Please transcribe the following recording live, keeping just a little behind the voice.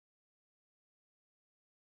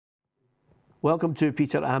Welcome to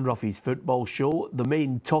Peter and Ruffy's Football Show. The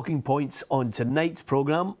main talking points on tonight's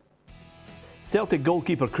programme. Celtic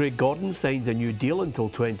goalkeeper Craig Gordon signs a new deal until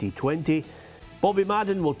 2020. Bobby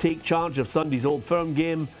Madden will take charge of Sunday's Old Firm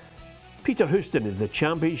game. Peter Houston is the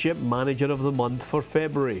Championship Manager of the Month for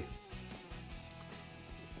February.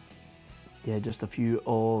 Yeah, just a few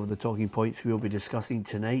of the talking points we'll be discussing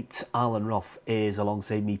tonight. Alan Ruff is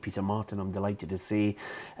alongside me, Peter Martin, I'm delighted to say.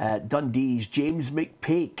 Dundee's James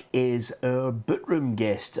McPake is our bootroom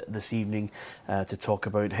guest this evening to talk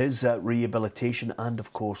about his rehabilitation and,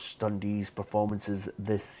 of course, Dundee's performances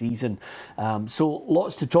this season. So,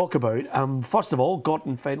 lots to talk about. First of all,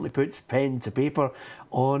 Gordon finally puts pen to paper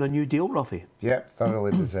on a new deal, Ruffy. Yep,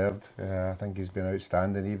 thoroughly deserved. I think he's been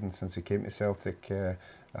outstanding even since he came to Celtic.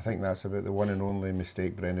 I think that's about the one and only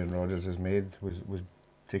mistake Brendan Rodgers has made was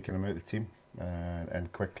taking him out of the team, and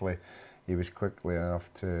he was quickly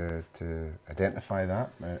enough to identify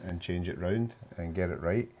that and change it round and get it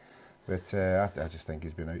right. But I just think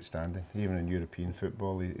he's been outstanding. Even in European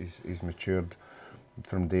football, he's matured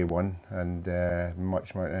from day one, and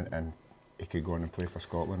much more. And he could go on and play for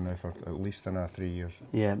Scotland now for at least another 3 years.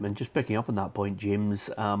 Yeah, and just picking up on that point, James,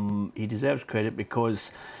 he deserves credit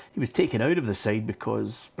because he was taken out of the side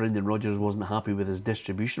because Brendan Rodgers wasn't happy with his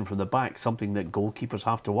distribution from the back, something that goalkeepers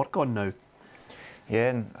have to work on now. Yeah,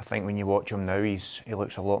 and I think when you watch him now, he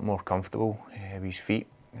looks a lot more comfortable with his feet.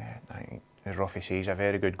 I think, as Ruffy says, he's a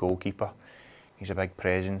very good goalkeeper. He's a big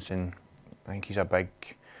presence, and I think he's a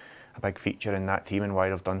big feature in that team and why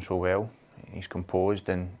they've done so well. He's composed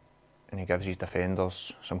and he gives his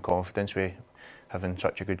defenders some confidence with having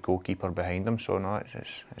such a good goalkeeper behind him. So no,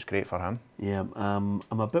 it's great for him. Yeah, I'm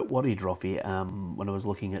a bit worried, Ruffy. When I was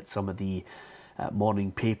looking at some of the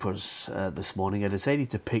morning papers this morning, I decided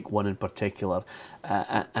to pick one in particular,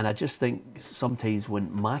 and I just think sometimes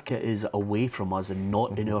when Maka is away from us and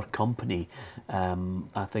not in our company,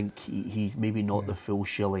 I think he's maybe not the full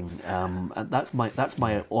shilling. And that's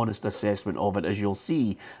my honest assessment of it. As you'll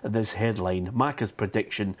see, this headline, Maka's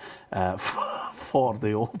prediction for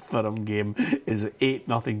the Old Firm game is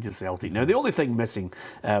 8-0 to Celtic. Now, the only thing missing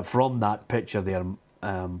from that picture there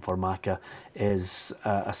for Maka is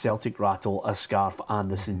a Celtic rattle, a scarf and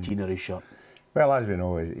the centenary shirt. Well, as we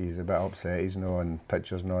know, he's a bit upset. He's not on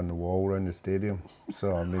pictures, not on the wall around the stadium.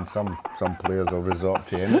 So, I mean, some players will resort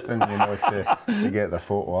to anything, you know, to get the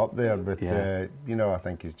photo up there. But, you know, I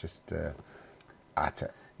think he's just at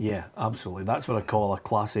it. Yeah, absolutely. That's what I call a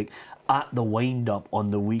classic at the wind-up on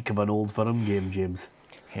the week of an Old Firm game, James.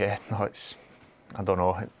 Yeah, no, I don't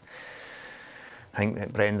know. I think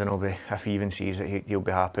that Brendan will be, if he even sees it, he'll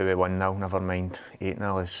be happy with 1-0, never mind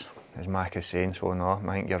 8-0, as Mac is saying. So no,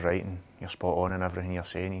 I think you're right and you're spot on in everything you're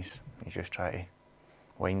saying. He's just trying to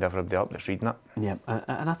wind everybody up that's reading it. Yeah,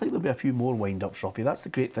 and I think there'll be a few more wind-ups, Ruffy. That's the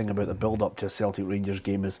great thing about the build-up to a Celtic Rangers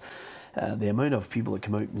game is the amount of people that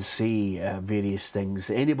come out and say various things.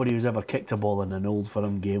 Anybody who's ever kicked a ball in an Old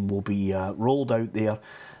Firm game will be rolled out there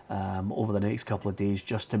over the next couple of days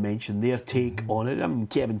just to mention their take on it. I mean,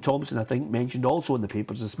 Kevin Thompson, I think, mentioned also in the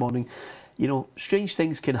papers this morning, you know, strange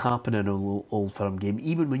things can happen in an Old Firm game.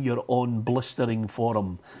 Even when you're on blistering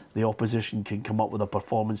form, the opposition can come up with a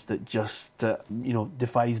performance that just, you know,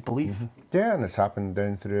 defies belief. Yeah, and it's happened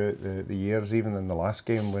down throughout the years. Even in the last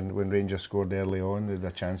game when Rangers scored early on, they had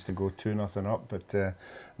a chance to go 2-0 up, but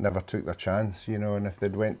never took their chance, you know, and if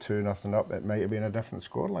they'd went 2-0 up, it might have been a different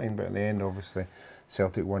scoreline, but in the end, obviously,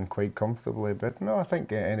 Celtic won quite comfortably. But no, I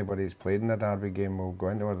think anybody who's played in a derby game will go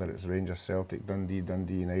into, whether it's Rangers, Celtic, Dundee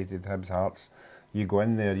United, Hibs, Hearts. You go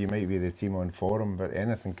in there, you might be the team on form, but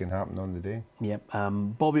anything can happen on the day. Yep.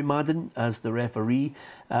 Bobby Madden as the referee.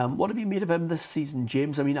 What have you made of him this season,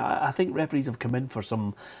 James? I mean, I think referees have come in for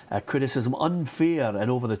some criticism, unfair and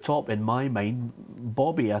over the top in my mind.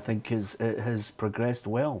 Bobby, I think, has progressed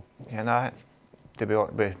well. Yeah, no,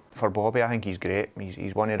 for Bobby, I think he's great.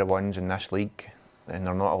 He's one of the ones in this league, and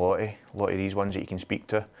there are not a lot of these ones that you can speak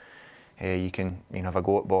to. You can have a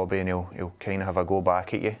go at Bobby and he'll kind of have a go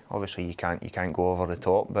back at you. Obviously you can't go over the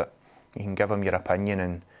top, but you can give him your opinion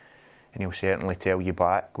and he'll certainly tell you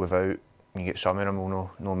back without, you get some of them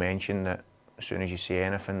will no mention that as soon as you say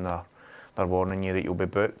anything they're warning you that you'll be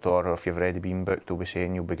booked, or if you've already been booked they'll be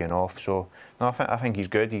saying you'll be going off. So no, I think he's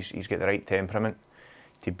good. He's got the right temperament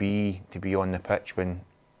to be on the pitch when,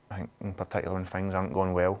 I think in particular when things aren't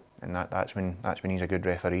going well, and that's when he's a good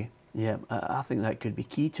referee. Yeah, I think that could be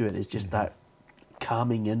key to it, is just that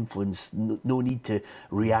calming influence, no need to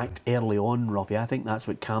react early on, Ruffy. I think that's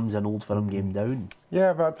what calms an Old Firm game down.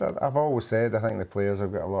 Yeah, but I've always said I think the players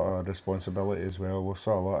have got a lot of responsibility as well. We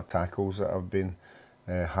saw a lot of tackles that have been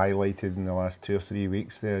highlighted in the last 2 or 3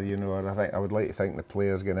 weeks there, you know, and I would like to think the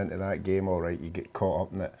players going into that game, all right, you get caught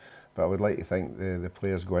up in it, but I would like to think the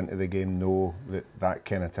players go into the game know that that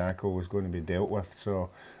kind of tackle was going to be dealt with. So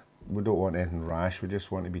we don't want anything rash, we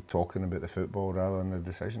just want to be talking about the football rather than the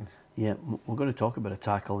decisions. Yeah, we're going to talk about a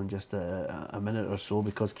tackle in just a minute or so,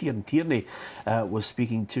 because Kieran Tierney was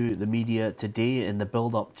speaking to the media today in the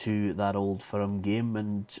build-up to that Old Firm game,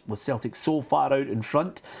 and with Celtic so far out in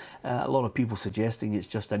front, a lot of people suggesting it's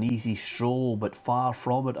just an easy stroll, but far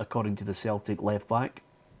from it, according to the Celtic left-back.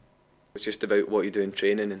 It's just about what you do in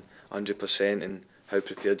training and 100% and how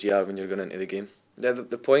prepared you are when you're going into the game. Yeah,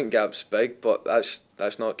 the point gap's big, but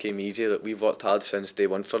that's not came easy. Like, we've worked hard since day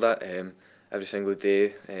one for that. Every single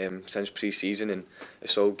day since pre-season, and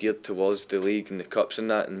it's all geared towards the league and the cups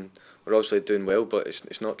and that, and we're obviously doing well, but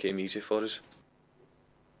it's not came easy for us.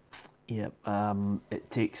 Yeah,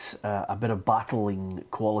 it takes a bit of battling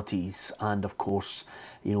qualities, and of course,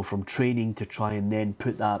 you know, from training to try and then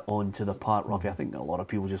put that onto the park. Ruffy, I think a lot of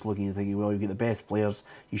people just looking and thinking, well, you get the best players,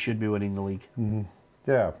 you should be winning the league. Mm-hmm.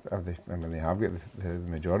 Yeah, I mean, they have got the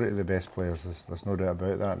majority of the best players, there's no doubt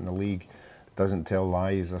about that, and the league doesn't tell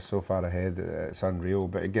lies, they're so far ahead, it's unreal.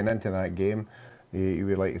 But getting into that game, you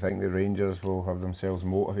would like to think the Rangers will have themselves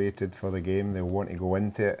motivated for the game, they'll want to go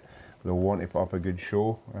into it, they'll want to put up a good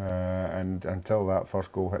show, and until that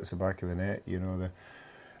first goal hits the back of the net, you know,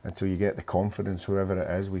 until you get the confidence, whoever it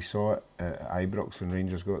is, we saw it at Ibrox when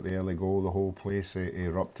Rangers got the early goal, the whole place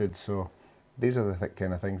erupted. So these are the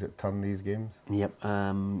kind of things that turn these games. Yep.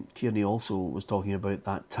 Tierney also was talking about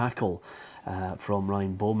that tackle from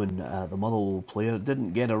Ryan Bowman, the Motherwell player.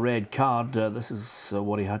 Didn't get a red card. This is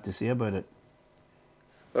what he had to say about it.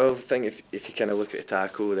 Well, I think if you kind of look at the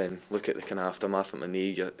tackle, then look at the kind of aftermath of my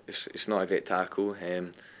knee, it's not a great tackle.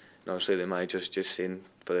 And obviously the manager's just saying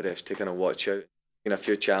for the refs to kind of watch out. A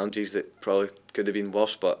few challenges that probably could have been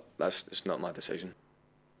worse, but it's not my decision.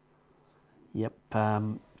 Yep.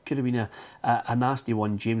 Could have been a nasty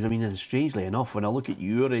one, James. I mean, and strangely enough, when I look at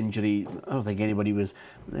your injury, I don't think anybody was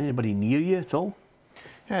anybody near you at all.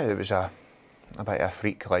 Yeah, it was a bit of a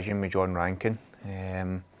freak collision with John Rankin.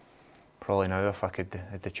 Probably now, if I could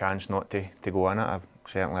had the chance not to go in it, I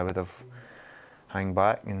certainly would have hung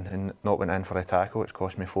back and not went in for a tackle. It's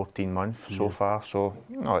cost me 14 months so far. So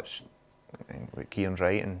I think Kieran's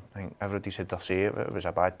right, and I think everybody's had their say. It was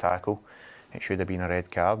a bad tackle. It should have been a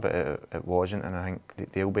red card, but it wasn't, and I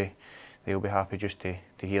think they'll be happy just to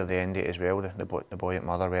hear the end of it as well. The boy at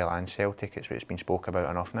Motherwell and Celtic, it's been spoke about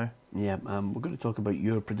enough now. Yeah, we're going to talk about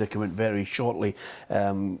your predicament very shortly.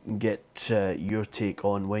 Get your take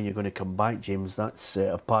on when you're going to come back, James. That's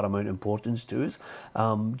of paramount importance to us.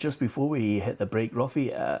 Just before we hit the break,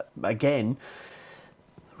 Ruffy, again,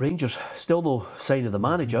 Rangers still no sign of the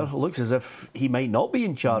manager. It looks as if he might not be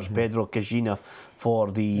in charge, Pedro Cagina,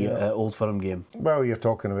 for the Old Firm game. Well, you're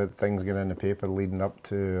talking about things getting in the paper leading up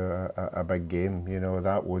to a big game. You know,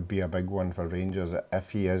 that would be a big one for Rangers if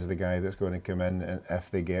he is the guy that's going to come in, and if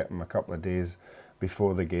they get him a couple of days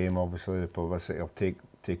before the game. Obviously, the publicity will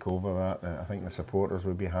take over that. I think the supporters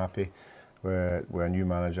would be happy with a new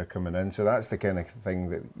manager coming in. So that's the kind of thing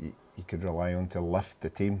that you could rely on to lift the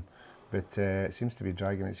team. But it seems to be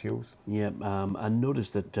dragging its heels. Yeah, I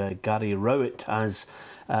noticed that Gary Rowett has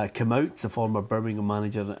come out, the former Birmingham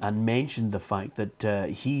manager, and mentioned the fact that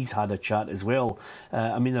he's had a chat as well.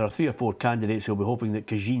 I mean, there are 3 or 4 candidates who'll be hoping that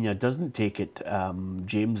Cagina doesn't take it,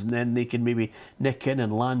 James, and then they can maybe nick in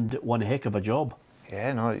and land one heck of a job.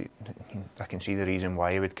 Yeah, no, I can see the reason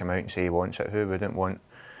why he would come out and say he wants it. Who wouldn't want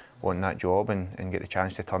that job and get the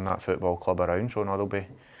chance to turn that football club around? So no, there'll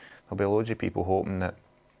be loads of people hoping that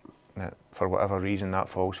for whatever reason that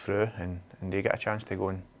falls through and they get a chance to go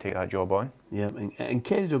and take that job on. Yeah, and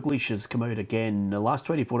Kenny Dalglish has come out again. In the last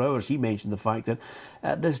 24 hours, he mentioned the fact that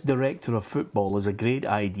this director of football is a great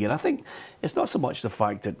idea. And I think it's not so much the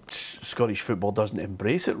fact that Scottish football doesn't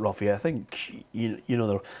embrace it, Ruffy. I think you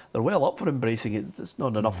know they're well up for embracing it. There's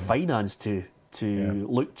not enough finance to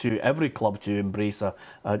look to every club to embrace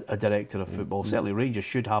a director of football. Certainly Rangers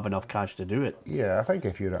should have enough cash to do it. Yeah, I think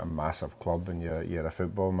if you're at a massive club and you're a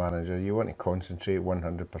football manager, you want to concentrate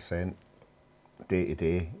 100% day to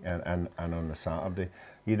day and on the Saturday.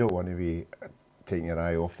 You don't want to be taking your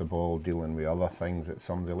eye off the ball, dealing with other things that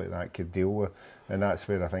somebody like that could deal with. And that's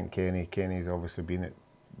where I think Kenny's obviously been at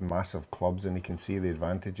massive clubs, and he can see the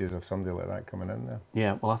advantages of somebody like that coming in there.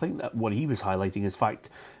 Yeah, well, I think that what he was highlighting is fact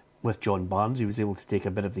with John Barnes, he was able to take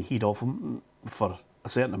a bit of the heat off him for a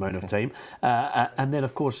certain amount of time. And then,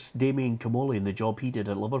 of course, Damien Comolli and the job he did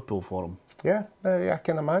at Liverpool for him. Yeah, I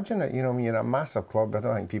can imagine it. You know, when you're a massive club, I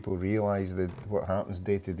don't think people realise what happens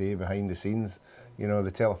day to day behind the scenes. You know,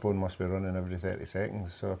 the telephone must be running every 30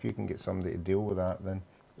 seconds. So if you can get somebody to deal with that, then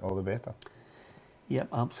all the better. Yep,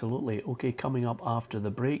 absolutely. Okay, coming up after the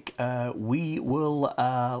break, we will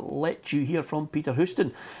let you hear from Peter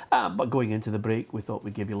Houston. But going into the break, we thought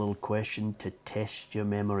we'd give you a little question to test your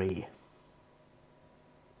memory.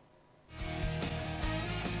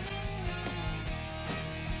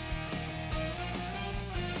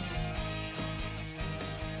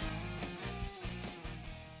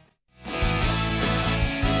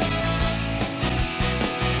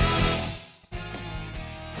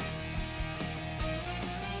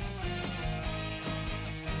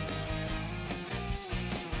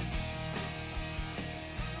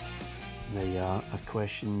 A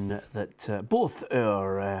question that both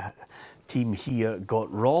our team here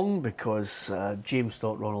got wrong, because James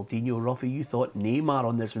thought Ronaldinho. Ruffy, you thought Neymar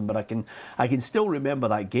on this one, but I can still remember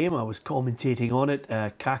that game. I was commentating on it.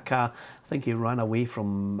 Kaká, I think he ran away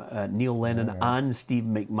from Neil Lennon and Steve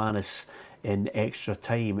McManus in extra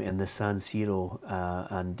time in the San Siro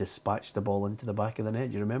and dispatched the ball into the back of the net.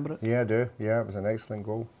 Do you remember it? Yeah, I do. Yeah, it was an excellent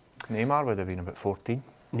goal. Neymar would have been about 14.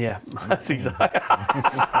 Yeah, that's exactly.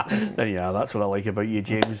 Yeah, that's what I like about you,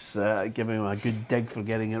 James. Giving him a good dig for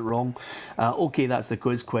getting it wrong. Okay, that's the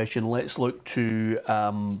quiz question. Let's look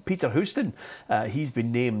to Peter Houston. He's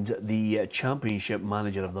been named the Championship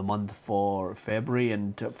Manager of the Month for February,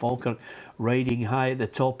 and Falkirk riding high at the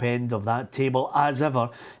top end of that table as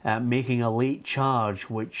ever, making a late charge,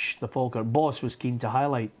 which the Falkirk boss was keen to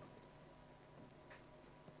highlight.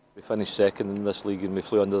 We finished second in this league and we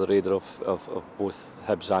flew under the radar of both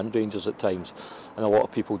Hibs and Rangers at times, and a lot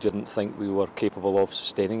of people didn't think we were capable of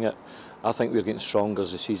sustaining it. I think we're getting stronger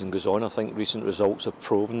as the season goes on. I think recent results have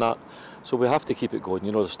proven that, so we have to keep it going.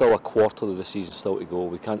 You know, there's still a quarter of the season still to go.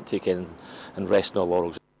 We can't take in and rest on our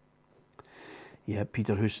laurels. Yeah,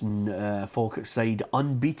 Peter Houston, Falkirk side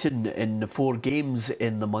unbeaten in 4 games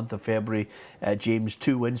in the month of February. James,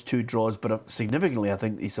 2 wins, 2 draws, but significantly I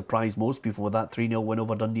think he surprised most people with that 3-0 win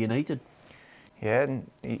over Dundee United. Yeah, and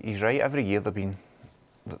he's right. Every year they've been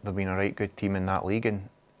a right good team in that league, and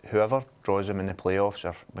whoever draws them in the playoffs, or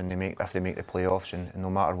if they make the playoffs, and no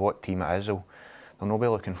matter what team it is, they'll not be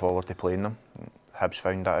looking forward to playing them. Hibs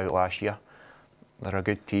found that out last year. They're a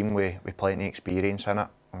good team with plenty of experience in it.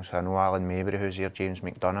 So I know Alan Maybury, who's here, James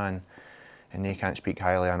McDonough, and they can't speak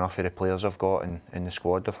highly enough of the players they've got and the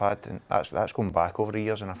squad they've had, and that's going back over the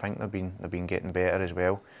years, and I think they've been getting better as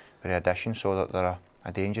well with the addition, so that they're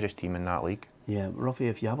a dangerous team in that league. Yeah, Ruffy,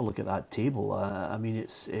 if you have a look at that table, I mean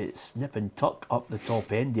it's nip and tuck up the top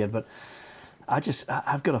end there, but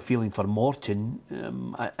I've got a feeling for Morton,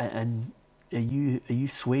 and are you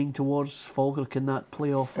swaying towards Falkirk in that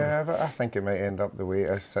playoff? Yeah, but I think it might end up the way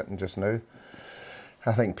it is sitting just now.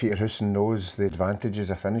 I think Peter Houston knows the advantages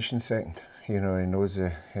of finishing second. You know, he knows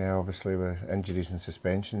obviously with injuries and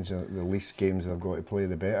suspensions, the least games they've got to play,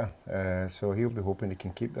 the better. So he'll be hoping he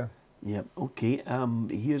can keep that. Yeah, okay.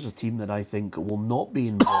 Here's a team that I think will not be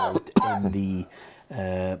involved in the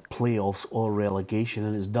playoffs or relegation,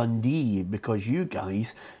 and it's Dundee, because you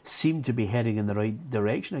guys seem to be heading in the right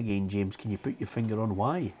direction again. James, can you put your finger on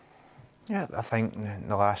why? Yeah, I think in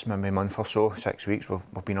the last maybe month or so, 6 weeks,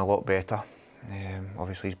 we've been a lot better.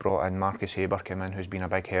 Obviously he's brought in Marcus Haber, come in, who's been a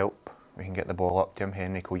big help. We can get the ball up to him.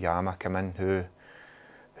 Henry Koyama come in, who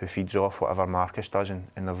feeds off whatever Marcus does, and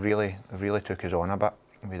they've really took us on a bit.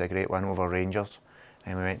 We had a great win over Rangers,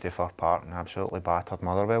 and we went to Fir Park and absolutely battered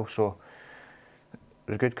Motherwell. So it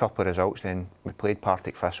was a good couple of results. Then we played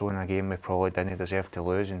Partick Thistle in a game we probably didn't deserve to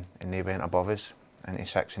lose, and they went above us into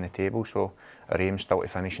 6th in the table. So our aim's still to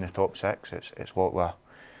finish in the top 6. It's what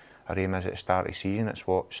our aim is at the start of the season. It's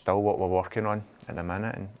still what we're working on at the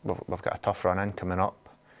minute, and we've got a tough run in coming up,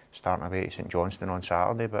 starting away at St Johnstone on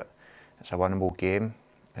Saturday, but it's a winnable game,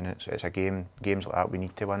 and it's a games like that we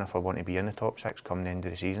need to win if we want to be in the top 6 come the end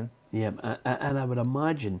of the season. Yeah, and I would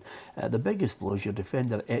imagine the biggest blow is your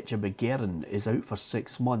defender Etcha Begerin is out for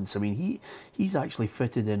 6 months. I mean, he's actually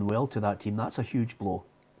fitted in well to that team. That's a huge blow.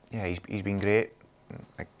 Yeah, he's been great.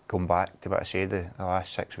 Like, going back to what I said, the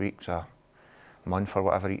last 6 weeks, a month or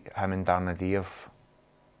whatever, him and Darren Adee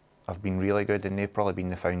have been really good, and they've probably been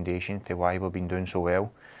the foundation to why we've been doing so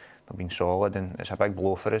well. They've been solid, and it's a big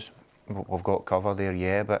blow for us. We've got cover there,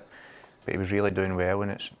 yeah, but he was really doing well,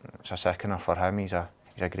 and it's a sickener for him. He's a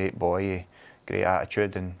great boy, great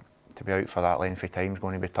attitude, and to be out for that length of time is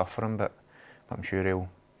going to be tough for him, but I'm sure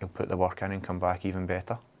he'll put the work in and come back even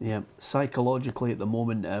better. Yeah, psychologically at the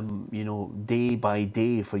moment, you know, day by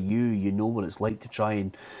day for you, you know what it's like to try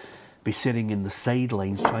and be sitting in the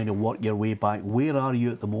sidelines trying to work your way back. Where are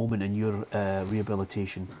you at the moment in your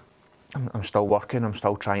rehabilitation? I'm still working, I'm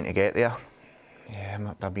still trying to get there.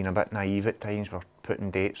 Yeah, I've been a bit naive at times. We're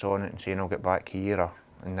putting dates on it and saying I'll get back here or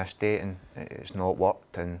in this date, and it's not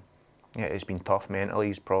worked. And yeah, it's been tough mentally.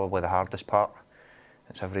 It's probably the hardest part.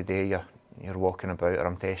 It's every day you're walking about, or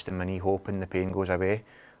I'm testing my knee, hoping the pain goes away.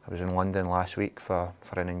 I was in London last week for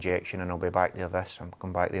an injection, and I'll be back there I'm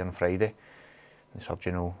going back there on Friday. The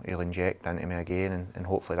surgeon will inject into me again, and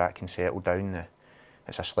hopefully that can settle down.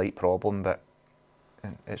 It's a slight problem, but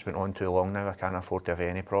it's went on too long now. I can't afford to have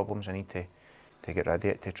any problems. I need to get rid of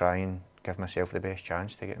it to try and give myself the best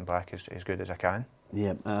chance to getting back as good as I can.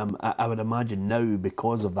 Yeah, I would imagine now,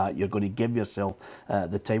 because of that, you're going to give yourself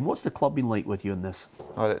the time. What's the club been like with you in this?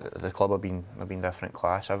 Oh, the club have been different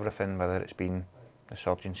class. Everything, whether it's been the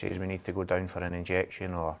surgeon says we need to go down for an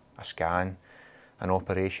injection or a scan, an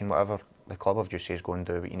operation, whatever. The club have just says go and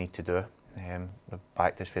do what you need to do. They've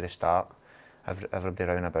backed us for the start. Everybody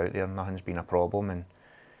round about there, nothing's been a problem, and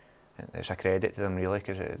it's a credit to them really,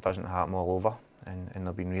 because it doesn't happen all over, and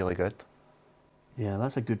they've been really good. Yeah,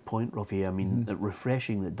 that's a good point, Ruffy. I mean,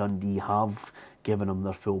 refreshing that Dundee have given them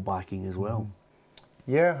their full backing as well.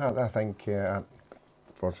 Yeah, I think,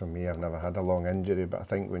 for me, I've never had a long injury, but I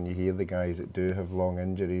think when you hear the guys that do have long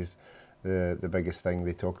injuries, the biggest thing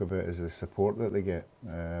they talk about is the support that they get,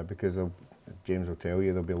 because James will tell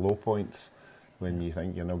you there'll be low points when you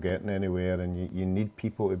think you're not getting anywhere, and you need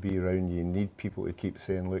people to be around you. Need people to keep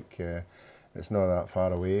saying, look, it's not that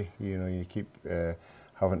far away. You know, you keep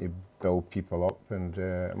having to build people up, and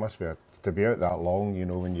it must be to be out that long. You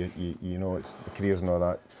know, when you know the career's not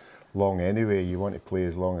that long anyway. You want to play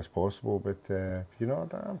as long as possible, but you know,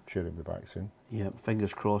 I'm sure he'll be back soon. Yeah,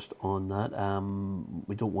 fingers crossed on that.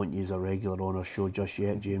 We don't want you as a regular on our show just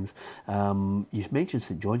yet, James. You've mentioned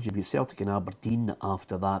St John's, you've got Celtic and Aberdeen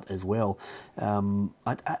after that as well. I'm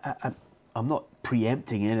not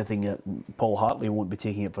preempting anything that Paul Hartley won't be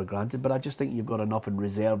taking it for granted, but I just think you've got enough in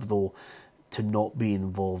reserve though to not be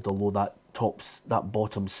involved, although that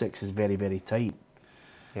bottom six is very, very tight.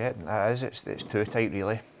 Yeah, that is. It's too tight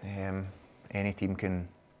really. Any team can,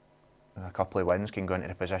 a couple of wins can go into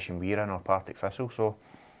the position we're in, or Partick Thistle. So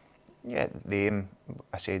yeah, the aim,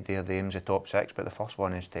 I said there, the aim's the top six, but the first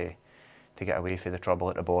one is to get away from the trouble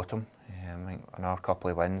at the bottom. I think another couple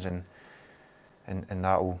of wins and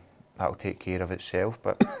that'll take care of itself.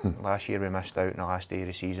 But last year we missed out in the last day of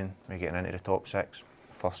the season. We're getting into the top six.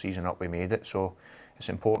 First season up we made it, so it's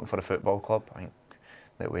important for the football club, I think,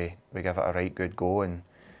 that we give it a right good go. And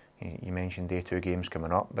you mentioned day 2 games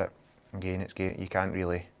coming up, but again, you can't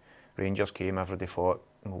really. Rangers came, everybody thought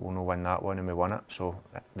we'll not win that one, and we won it. So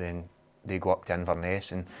then they go up to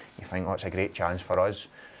Inverness, and you think, oh, it's a great chance for us.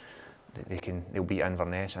 They'll beat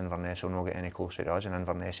Inverness. Inverness will not get any closer to us, and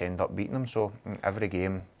Inverness end up beating them. So every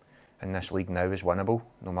game in this league now is winnable,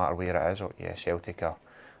 no matter where it is. Yeah, Celtic are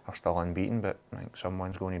still unbeaten, but I think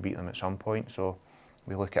someone's going to beat them at some point. So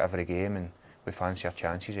we look at every game and we fancy our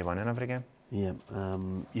chances of winning every game. Yeah.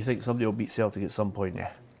 You think somebody will beat Celtic at some point?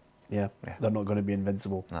 Yeah. Yeah. They're not going to be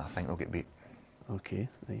invincible. No, I think they'll get beat. Okay,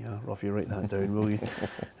 there you are. Ruffy, write that down, will you?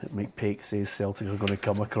 McPake says Celtic are going to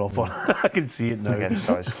come a cropper. I can see it now. Against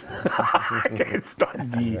us. Against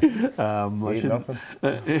Dundee. 8-0.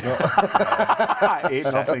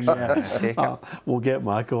 8-0, yeah. We'll get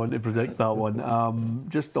Mac on to predict that one.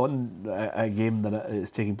 Just on a game that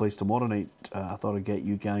is taking place tomorrow night, I thought I'd get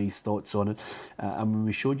you guys' thoughts on it. And when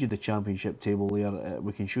we showed you the championship table there,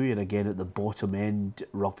 we can show you it again at the bottom end,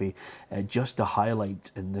 Ruffy, just to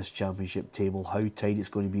highlight in this championship table how tight it's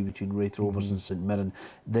going to be between Raith Rovers and St Mirren.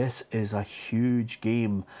 This is a huge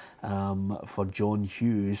game for John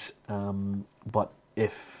Hughes, but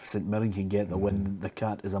if St Mirren can get the win, the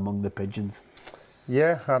cat is among the pigeons.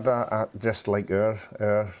 Yeah, just like our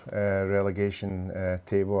relegation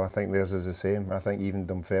table, I think theirs is the same. I think even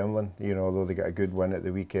Dunfermline, you know, although they got a good win at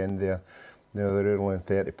the weekend there, you know, they're only on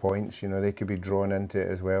 30 points, you know, they could be drawn into it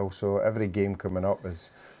as well. So every game coming up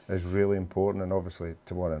is really important, and obviously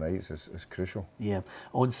tomorrow night is crucial. Yeah.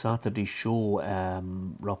 On Saturday's show,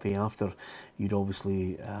 Ruffy, after you'd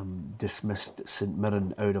obviously dismissed St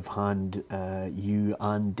Mirren out of hand, you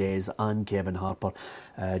and Des and Kevin Harper,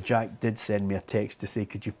 Jack did send me a text to say,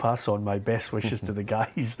 could you pass on my best wishes to the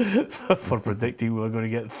guys for predicting we were going to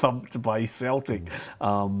get thumped by Celtic.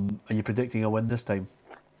 Are you predicting a win this time?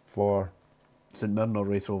 For? St Mirren or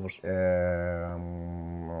Raith Rovers?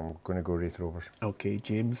 I'm going to go Raith Rovers. Okay,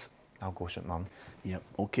 James? I'll go St Mirren. Yep.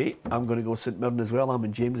 Okay, I'm going to go St Mirren as well. I'm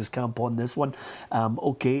in James's camp on this one.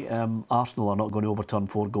 Arsenal are not going to overturn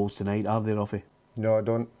 4 goals tonight, are they, Ruffy? No, I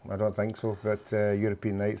don't think so. But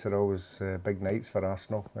European nights are always big nights for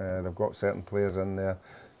Arsenal. They've got certain players in there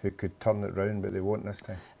who could turn it round, but they won't this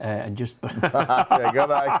time. And just I got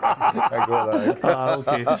that.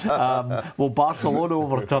 Okay. Will Barcelona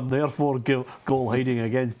overturn their 4 goal hiding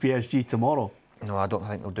against PSG tomorrow? No, I don't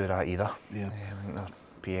think they'll do that either. Yeah. I think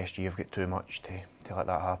PSG have got too much to let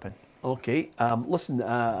that happen. Okay, listen,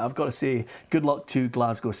 I've got to say good luck to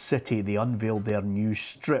Glasgow City. They unveiled their new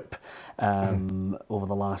strip over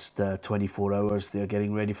the last 24 hours. They're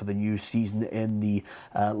getting ready for the new season in the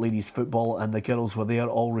ladies football, and the girls were there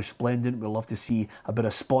all resplendent. We'd love to see a bit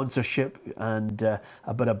of sponsorship and a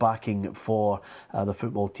bit of backing for the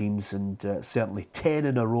football teams, and certainly 10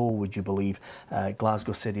 in a row, would you believe.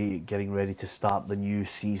 Glasgow City getting ready to start the new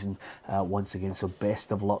season once again, so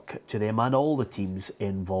best of luck to them and all the teams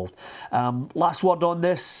involved. Last word on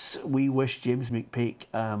this, we wish James McPake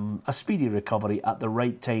a speedy recovery at the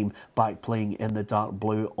right time, back playing in the dark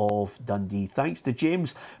blue of Dundee. Thanks to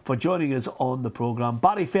James for joining us on the programme.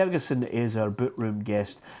 Barry Ferguson is our boot room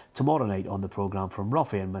guest tomorrow night on the programme. From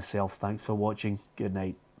Ruffy and myself, thanks for watching. Good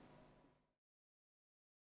night.